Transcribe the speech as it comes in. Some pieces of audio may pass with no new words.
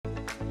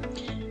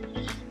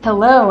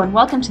Hello, and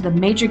welcome to the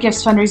Major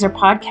Gifts Fundraiser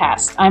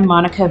podcast. I'm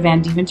Monica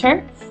Van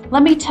Deventer.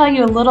 Let me tell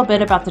you a little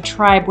bit about the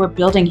tribe we're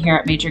building here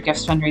at Major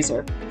Gifts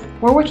Fundraiser.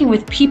 We're working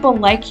with people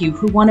like you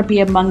who want to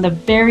be among the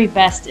very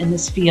best in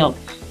this field.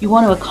 You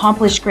want to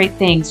accomplish great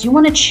things. You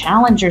want to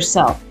challenge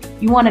yourself.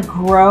 You want to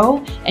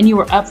grow, and you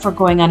are up for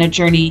going on a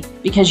journey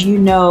because you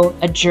know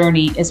a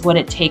journey is what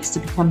it takes to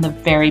become the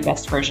very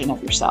best version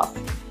of yourself.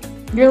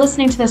 You're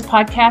listening to this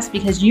podcast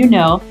because you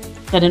know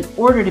that in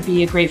order to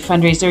be a great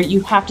fundraiser,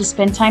 you have to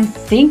spend time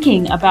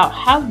thinking about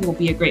how you'll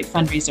be a great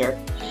fundraiser.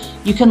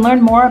 You can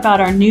learn more about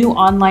our new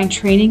online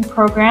training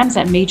programs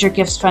at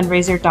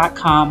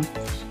majorgiftsfundraiser.com.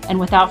 And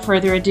without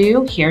further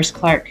ado, here's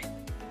Clark.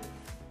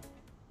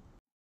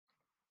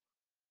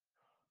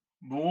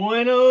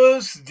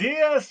 Buenos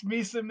dias,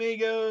 mis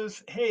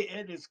amigos. Hey,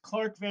 it is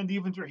Clark Van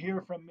Deventer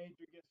here from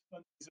Major Gifts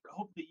Fundraiser.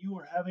 Hope that you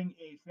are having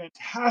a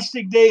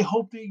fantastic day.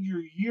 Hope that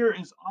your year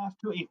is off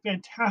to a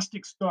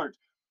fantastic start.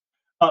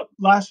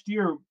 Last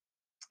year,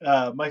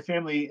 my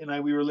family and I,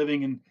 we were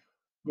living in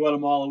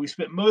Guatemala. We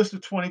spent most of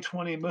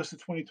 2020 and most of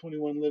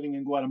 2021 living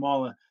in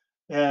Guatemala.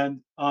 And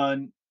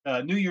on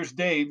New Year's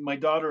Day, my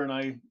daughter and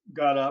I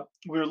got up.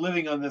 We were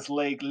living on this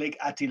lake, Lake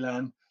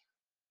Atilan,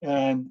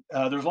 and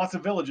there's lots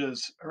of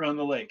villages around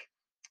the lake.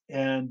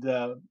 And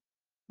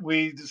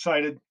we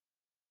decided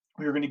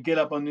we were going to get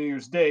up on New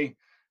Year's Day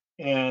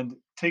and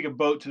take a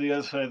boat to the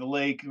other side of the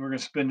lake, and we're going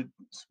to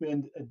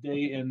spend a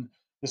day in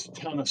this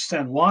town of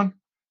San Juan,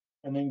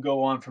 and then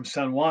go on from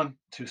San Juan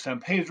to San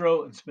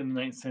Pedro and spend the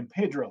night in San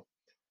Pedro.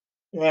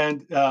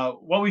 And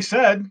what we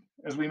said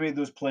as we made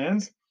those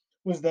plans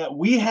was that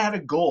we had a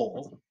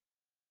goal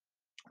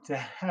to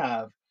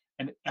have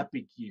an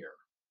epic year,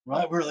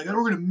 right? We're like,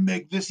 we're going to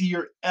make this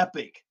year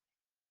epic.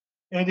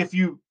 And if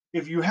you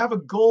have a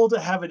goal to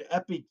have an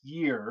epic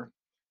year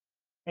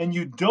and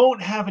you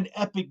don't have an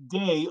epic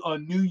day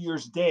on New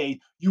Year's Day,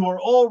 you are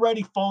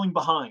already falling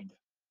behind.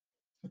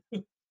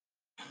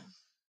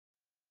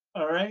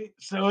 All right.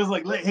 So it was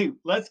like, hey,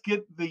 let's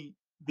get the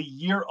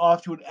year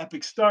off to an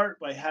epic start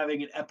by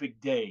having an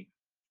epic day.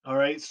 All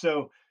right.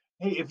 So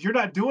hey, if you're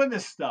not doing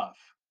this stuff,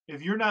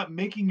 if you're not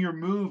making your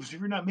moves,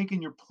 if you're not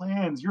making your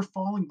plans, you're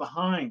falling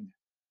behind.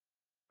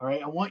 All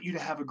right. I want you to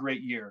have a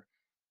great year.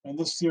 And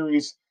this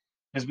series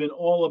has been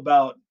all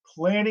about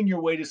planning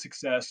your way to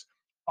success,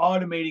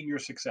 automating your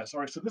success. All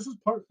right. So this is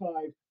part 5.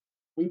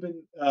 We've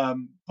been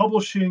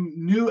publishing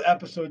new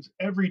episodes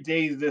every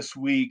day this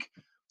week,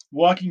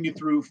 walking you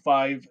through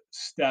 5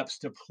 steps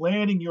to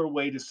planning your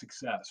way to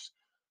success.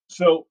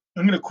 So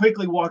I'm going to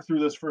quickly walk through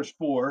those first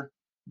 4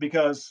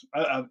 because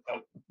I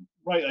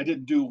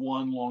didn't do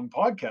one long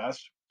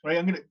podcast. Right.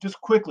 I'm going to just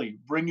quickly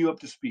bring you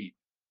up to speed.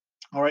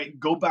 All right,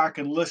 go back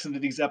and listen to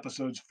these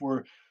episodes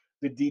for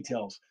the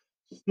details.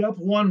 Step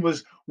 1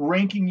 was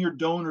ranking your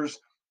donors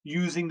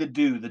using the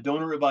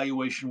donor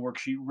evaluation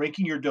worksheet,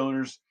 ranking your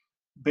donors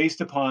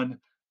based upon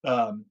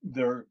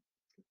their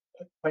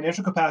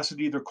financial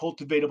capacity, their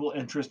cultivatable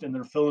interest, and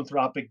their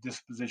philanthropic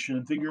disposition,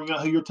 and figuring out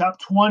who your top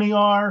 20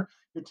 are,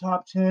 your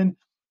top 10,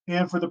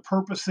 and for the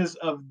purposes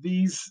of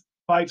these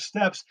 5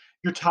 steps,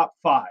 your top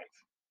 5.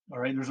 All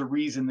right, there's a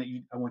reason that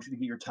I want you to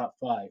get your top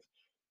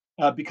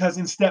 5. Because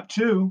in step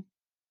 2,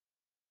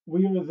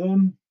 we are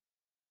then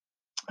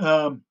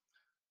um,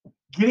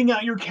 getting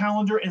out your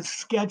calendar and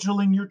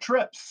scheduling your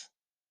trips,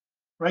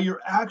 right? You're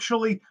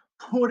actually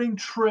putting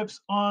trips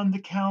on the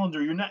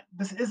calendar.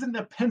 This isn't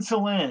a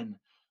pencil in.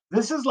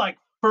 This is like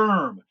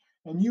firm.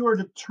 And you are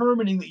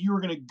determining that you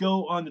are going to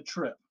go on the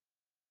trip.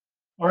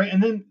 All right.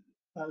 And then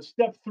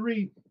step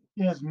 3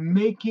 is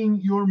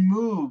making your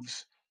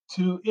moves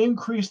to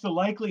increase the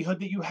likelihood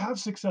that you have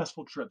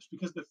successful trips,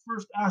 because the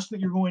first ask that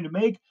you're going to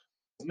make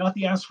is not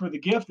the ask for the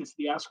gift, it's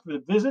the ask for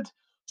the visit.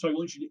 So I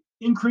want you to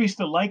increase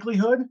the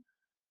likelihood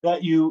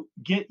that you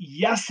get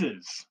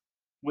yeses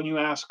when you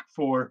ask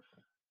for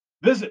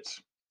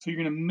visits. So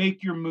you're going to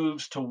make your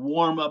moves to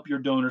warm up your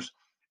donors.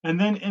 And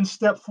then in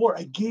step 4,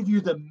 I gave you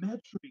the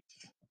metrics.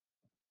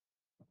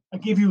 I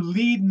gave you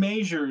lead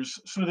measures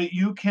so that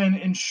you can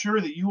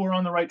ensure that you are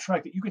on the right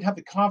track, that you can have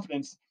the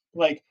confidence,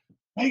 like,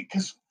 hey,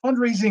 because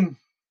fundraising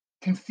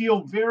can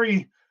feel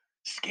very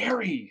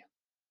scary,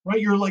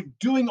 right? You're like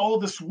doing all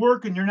this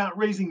work and you're not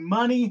raising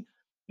money.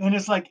 And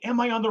it's like, am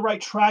I on the right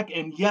track?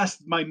 And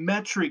yes, my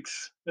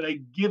metrics that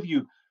I give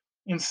you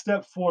in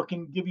step 4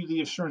 can give you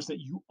the assurance that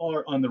you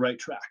are on the right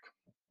track.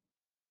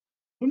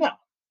 So now,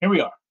 here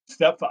we are,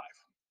 step 5.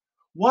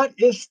 What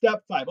is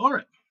step 5? All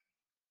right,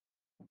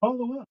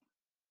 follow up.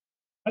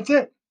 That's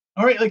it.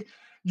 All right, like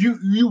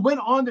you went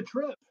on the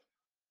trip.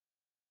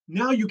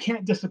 Now you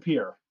can't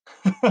disappear.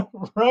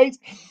 Right?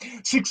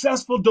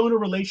 Successful donor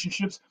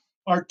relationships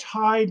are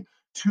tied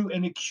to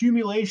an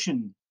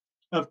accumulation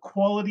of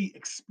quality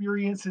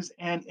experiences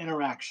and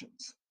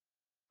interactions.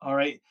 All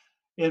right.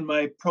 In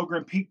my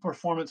program, Peak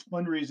Performance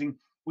Fundraising,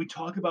 we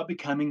talk about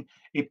becoming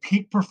a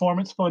peak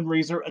performance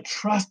fundraiser, a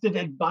trusted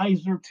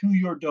advisor to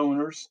your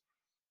donors,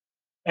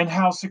 and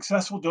how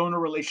successful donor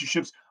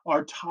relationships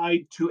are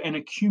tied to an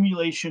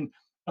accumulation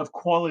of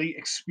quality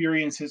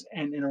experiences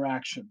and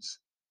interactions.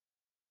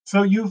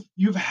 So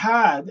you've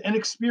had an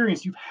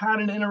experience, you've had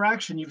an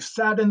interaction, you've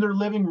sat in their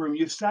living room,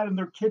 you've sat in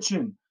their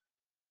kitchen,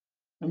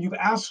 and you've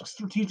asked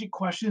strategic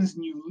questions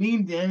and you've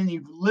leaned in and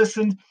you've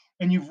listened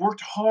and you've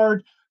worked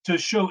hard to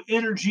show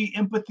energy,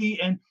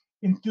 empathy, and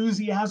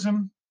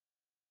enthusiasm,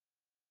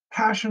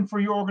 passion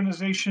for your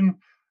organization,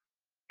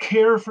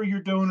 care for your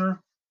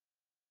donor.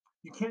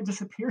 You can't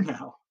disappear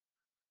now.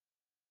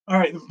 All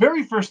right, the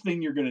very first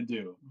thing you're going to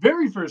do,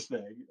 very first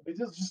thing,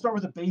 just start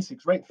with the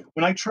basics, right?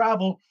 When I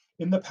travel,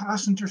 in the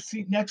passenger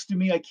seat next to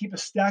me, I keep a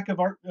stack of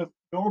the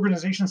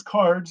organization's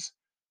cards.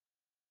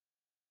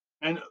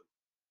 And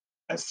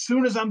as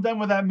soon as I'm done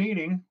with that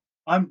meeting,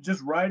 I'm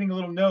just writing a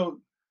little note.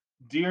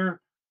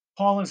 Dear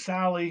Paul and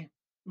Sally,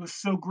 it was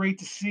so great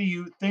to see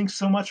you. Thanks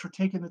so much for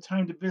taking the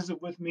time to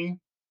visit with me.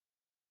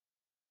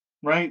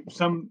 Right?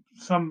 Some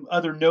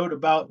other note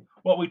about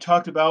what we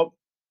talked about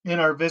in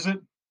our visit.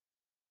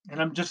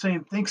 And I'm just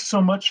saying, thanks so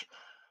much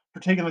for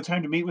taking the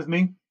time to meet with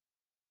me.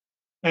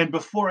 And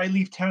before I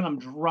leave town, I'm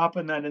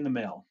dropping that in the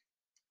mail.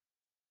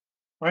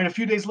 Right? A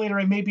few days later,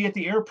 I may be at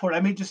the airport. I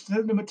may just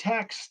send them a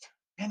text.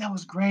 And that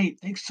was great.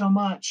 Thanks so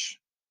much.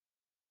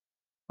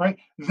 Right?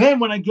 Then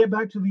when I get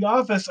back to the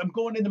office, I'm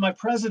going into my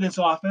president's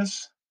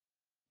office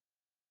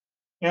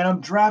and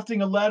I'm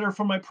drafting a letter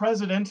for my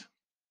president.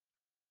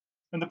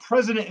 And the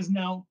president is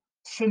now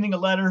sending a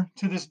letter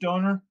to this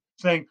donor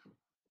saying,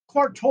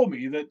 Clark told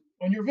me that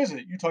on your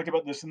visit, you talked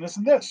about this and this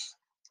and this.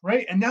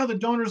 Right? And now the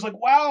donor is like,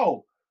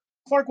 wow,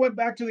 Clark went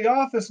back to the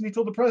office and he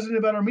told the president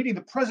about our meeting.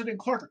 The president and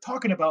Clark are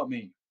talking about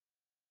me.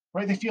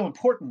 Right? They feel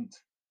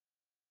important.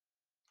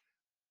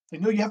 They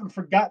know you haven't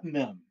forgotten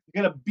them.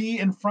 You got to be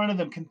in front of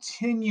them,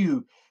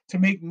 continue to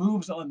make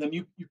moves on them.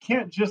 You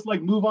can't just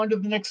like move on to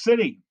the next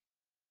city.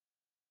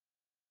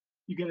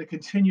 You got to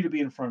continue to be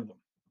in front of them.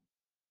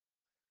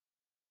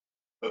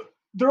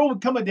 There will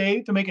come a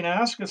day to make an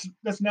ask.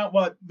 That's not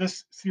what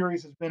this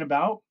series has been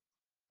about.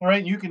 All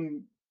right. You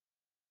can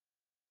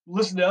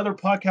listen to other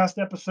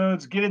podcast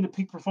episodes, get into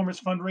peak performance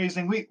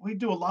fundraising. We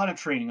do a lot of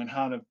training on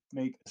how to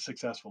make a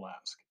successful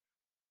ask.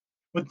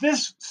 But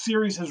this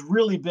series has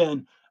really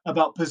been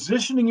about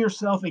positioning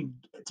yourself and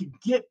to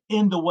get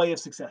in the way of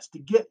success, to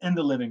get in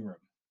the living room.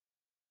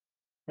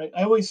 Right?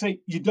 I always say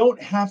you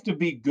don't have to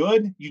be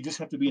good, you just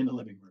have to be in the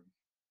living room.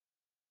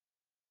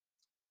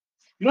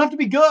 You don't have to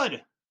be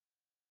good,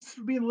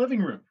 just be in the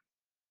living room.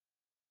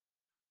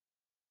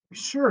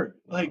 Sure,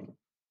 like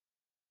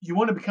you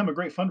want to become a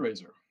great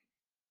fundraiser,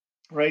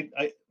 right?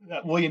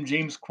 That William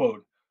James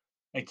quote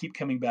I keep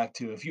coming back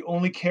to. If you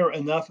only care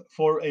enough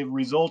for a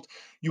result,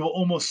 you will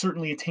almost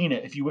certainly attain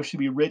it. If you wish to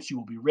be rich, you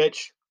will be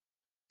rich.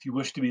 If you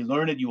wish to be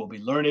learned, you will be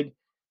learned.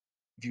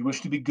 If you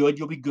wish to be good,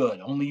 you'll be good.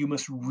 Only you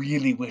must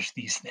really wish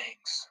these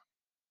things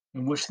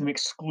and wish them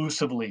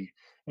exclusively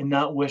and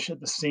not wish at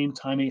the same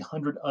time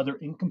 100 other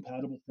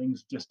incompatible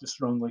things just as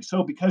strongly.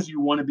 So, because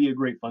you want to be a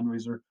great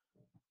fundraiser,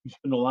 you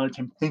spend a lot of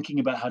time thinking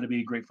about how to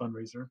be a great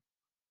fundraiser.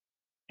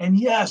 And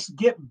yes,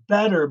 get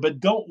better, but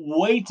don't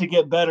wait to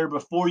get better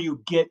before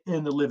you get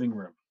in the living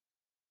room.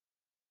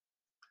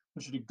 I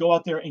want you to go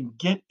out there and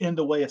get in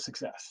the way of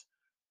success.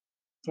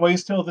 So I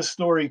always tell this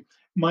story.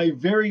 My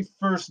very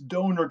first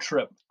donor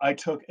trip I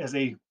took as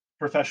a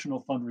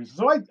professional fundraiser.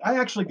 So I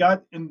actually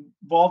got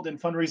involved in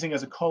fundraising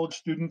as a college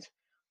student.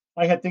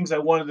 I had things I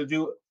wanted to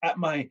do at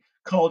my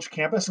college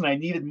campus and I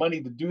needed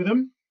money to do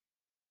them.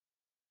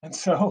 And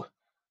so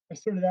I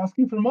started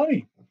asking for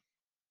money.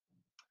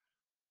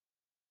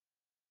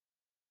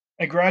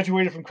 I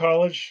graduated from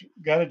college,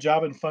 got a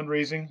job in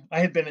fundraising. I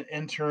had been an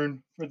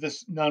intern for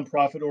this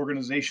nonprofit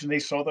organization. They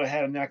saw that I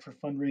had a knack for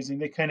fundraising.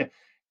 They kind of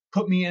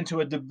put me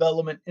into a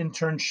development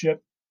internship.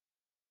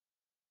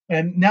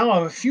 And now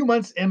I'm a few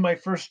months in my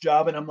first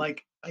job, and I'm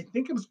like, I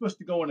think I'm supposed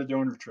to go on a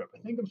donor trip. I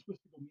think I'm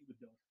supposed to go meet with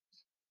donors.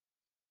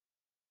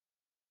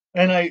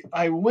 And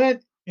I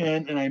went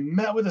in and I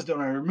met with this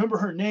donor. I remember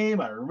her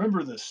name. I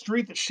remember the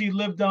street that she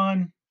lived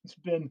on. It's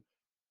been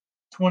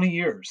 20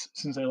 years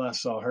since I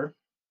last saw her.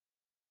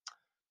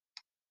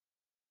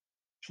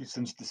 She's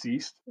since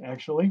deceased,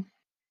 actually.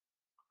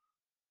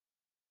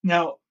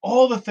 Now,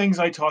 all the things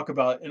I talk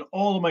about in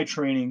all of my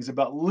trainings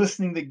about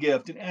listening to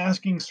gift and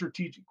asking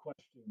strategic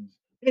questions,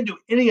 I didn't do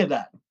any of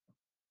that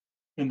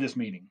in this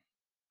meeting,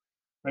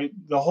 right?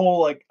 The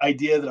whole like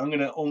idea that I'm going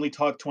to only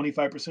talk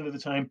 25% of the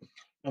time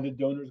and the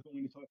donor is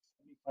going to talk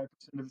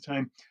 75% of the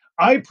time.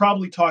 I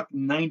probably talked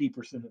 90%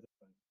 of the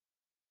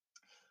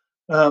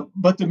time.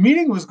 But the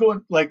meeting was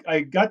going like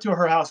I got to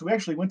her house. We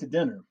actually went to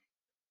dinner.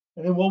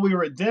 And then while we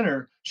were at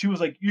dinner, she was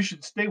like, "You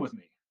should stay with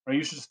me, or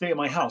you should stay at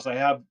my house. I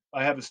have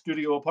a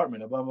studio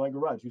apartment above my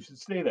garage. You should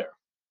stay there."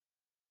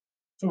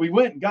 So we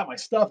went and got my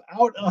stuff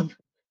out of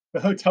the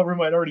hotel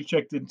room I'd already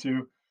checked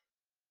into.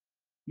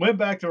 Went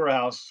back to her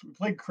house. We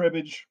played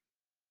cribbage.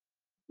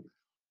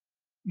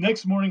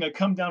 Next morning, I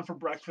come down for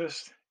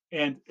breakfast,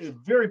 and a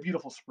very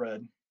beautiful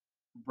spread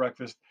for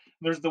breakfast.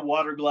 There's the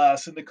water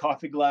glass and the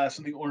coffee glass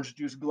and the orange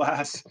juice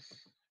glass,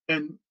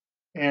 and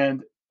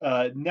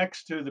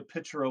next to the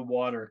pitcher of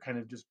water, kind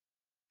of just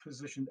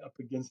positioned up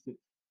against it,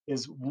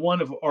 is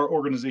one of our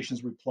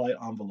organization's reply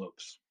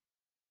envelopes.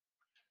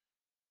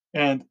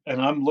 And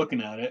I'm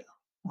looking at it,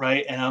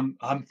 right? And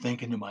I'm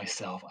thinking to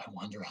myself, I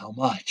wonder how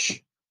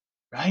much,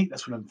 right?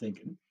 That's what I'm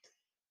thinking.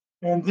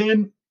 And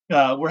then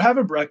we're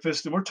having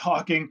breakfast and we're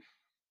talking,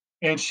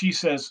 and she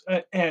says,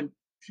 and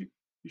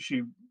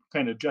she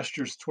kind of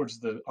gestures towards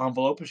the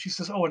envelope, and she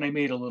says, "Oh, and I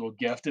made a little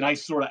gift," and I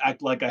sort of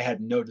act like I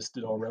hadn't noticed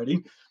it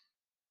already.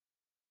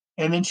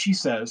 And then she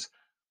says,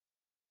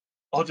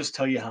 "I'll just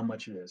tell you how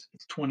much it is.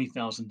 It's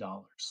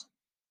 $20,000."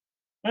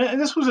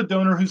 And this was a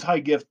donor whose high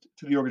gift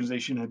to the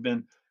organization had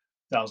been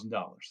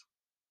 $1,000.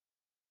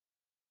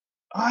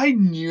 I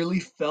nearly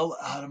fell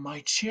out of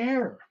my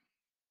chair.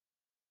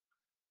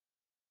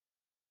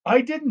 I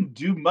didn't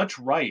do much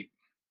right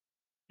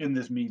in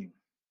this meeting.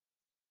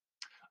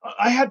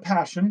 I had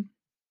passion.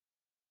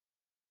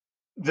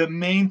 The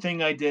main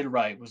thing I did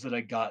right was that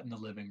I got in the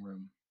living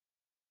room.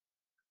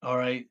 All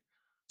right.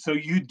 So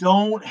you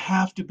don't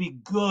have to be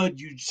good.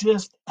 You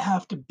just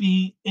have to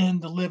be in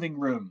the living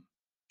room.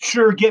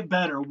 Sure, get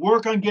better.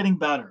 Work on getting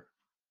better.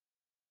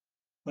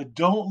 But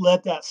don't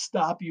let that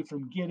stop you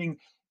from getting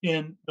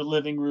in the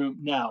living room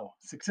now.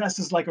 Success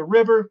is like a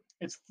river,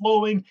 it's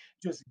flowing.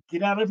 Just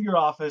get out of your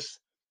office,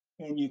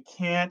 and you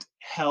can't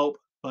help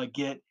but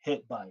get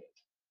hit by it.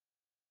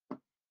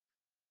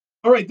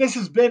 All right, this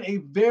has been a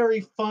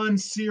very fun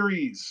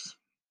series.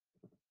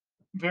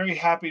 Very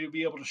happy to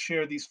be able to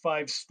share these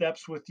 5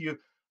 steps with you.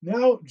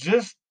 Now,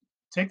 just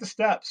take the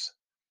steps,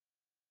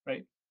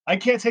 right? I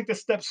can't take the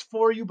steps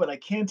for you, but I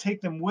can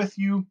take them with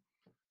you.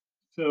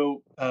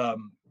 So,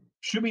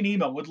 shoot me an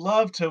email. Would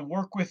love to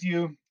work with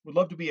you. Would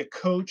love to be a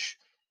coach,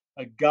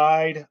 a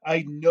guide.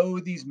 I know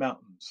these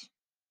mountains,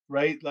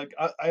 right? Like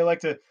I like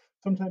to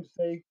sometimes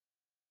say,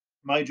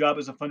 my job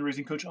as a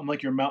fundraising coach, I'm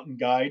like your mountain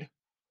guide.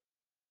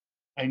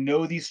 I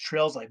know these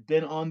trails. I've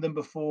been on them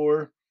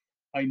before.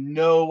 I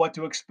know what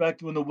to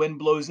expect when the wind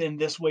blows in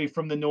this way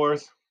from the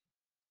north.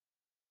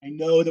 I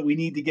know that we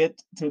need to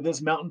get to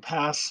this mountain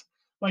pass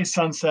by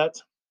sunset.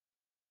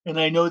 And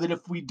I know that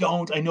if we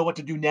don't, I know what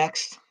to do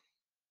next,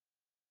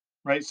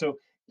 right? So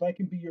if I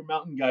can be your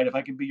mountain guide, if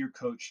I can be your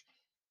coach,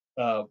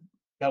 uh,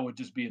 that would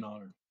just be an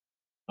honor.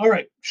 All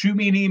right, shoot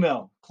me an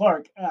email,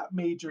 Clark at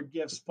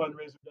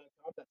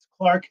majorgiftsfundraiser.com. That's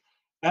Clark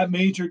at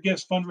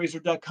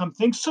majorgiftsfundraiser.com.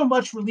 Thanks so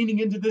much for leaning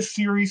into this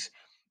series.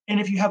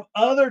 And if you have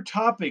other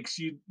topics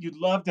you'd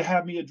love to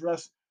have me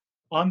address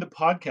on the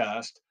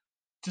podcast,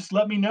 just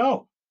let me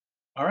know.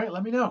 All right,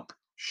 let me know.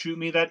 Shoot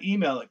me that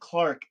email at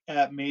Clark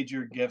at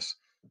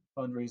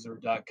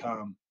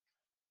majorgiftsfundraiser.com.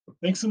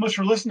 Thanks so much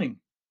for listening.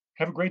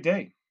 Have a great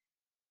day.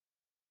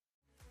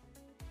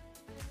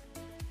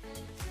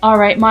 All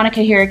right,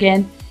 Monica here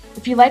again.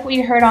 If you like what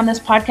you heard on this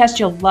podcast,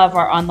 you'll love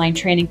our online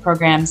training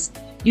programs.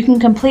 You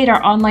can complete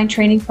our online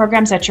training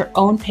programs at your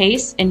own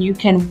pace, and you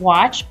can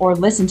watch or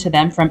listen to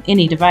them from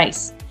any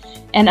device.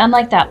 And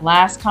unlike that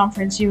last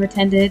conference you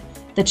attended,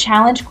 the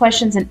challenge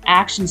questions and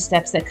action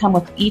steps that come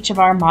with each of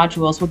our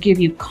modules will give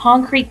you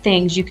concrete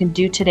things you can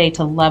do today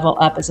to level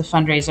up as a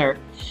fundraiser.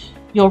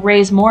 You'll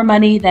raise more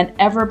money than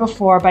ever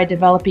before by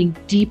developing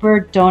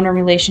deeper donor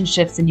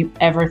relationships than you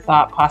ever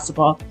thought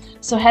possible.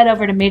 So head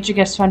over to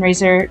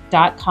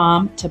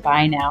majorgiftsfundraiser.com to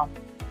buy now.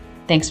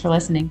 Thanks for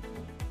listening.